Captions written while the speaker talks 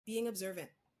being observant,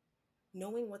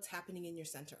 knowing what's happening in your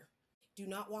center. Do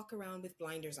not walk around with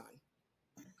blinders on.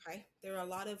 Okay. There are a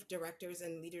lot of directors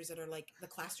and leaders that are like, the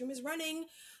classroom is running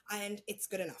and it's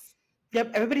good enough.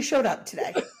 Yep. Everybody showed up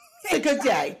today. It's a good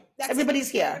day. Everybody's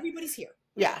here. Everybody's here.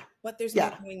 Yeah. But there's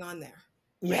more going on there.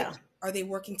 Right? Yeah. Are they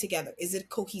working together? Is it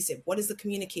cohesive? What is the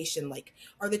communication like?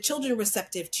 Are the children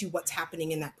receptive to what's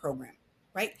happening in that program?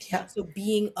 Right? Yeah. So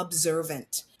being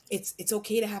observant. It's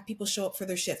okay to have people show up for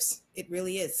their shifts. It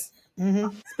really is. Mm-hmm.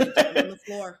 On the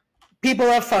floor. People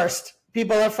are first.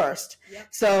 People are first. Yep.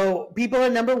 So people are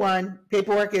number one.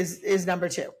 Paperwork is number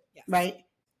two. Yes. Right?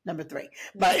 Number three.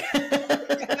 But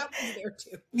there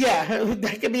too. Yeah,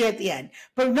 that could be at the end.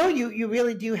 But no, you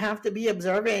really do have to be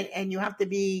observant, and you have to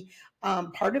be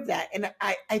part of that. And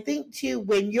I think too,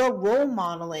 when you're role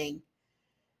modeling,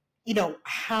 you know,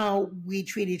 how we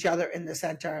treat each other in the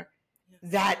center,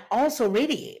 that also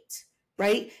radiates,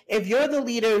 right? If you're the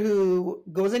leader who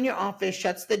goes in your office,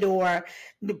 shuts the door,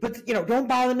 but, you know, don't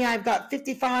bother me, I've got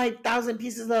 55,000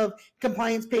 pieces of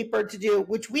compliance paper to do,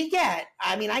 which we get.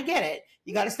 I mean, I get it.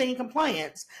 You got to stay in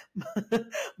compliance.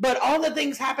 But all the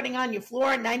things happening on your floor,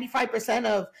 95%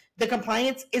 of the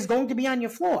compliance is going to be on your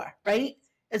floor, right?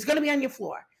 It's going to be on your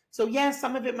floor. So yes,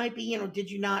 some of it might be, you know, did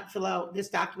you not fill out this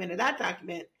document or that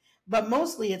document? But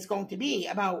mostly it's going to be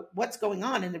about what's going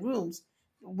on in the rooms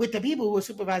with the people who are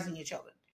supervising your children.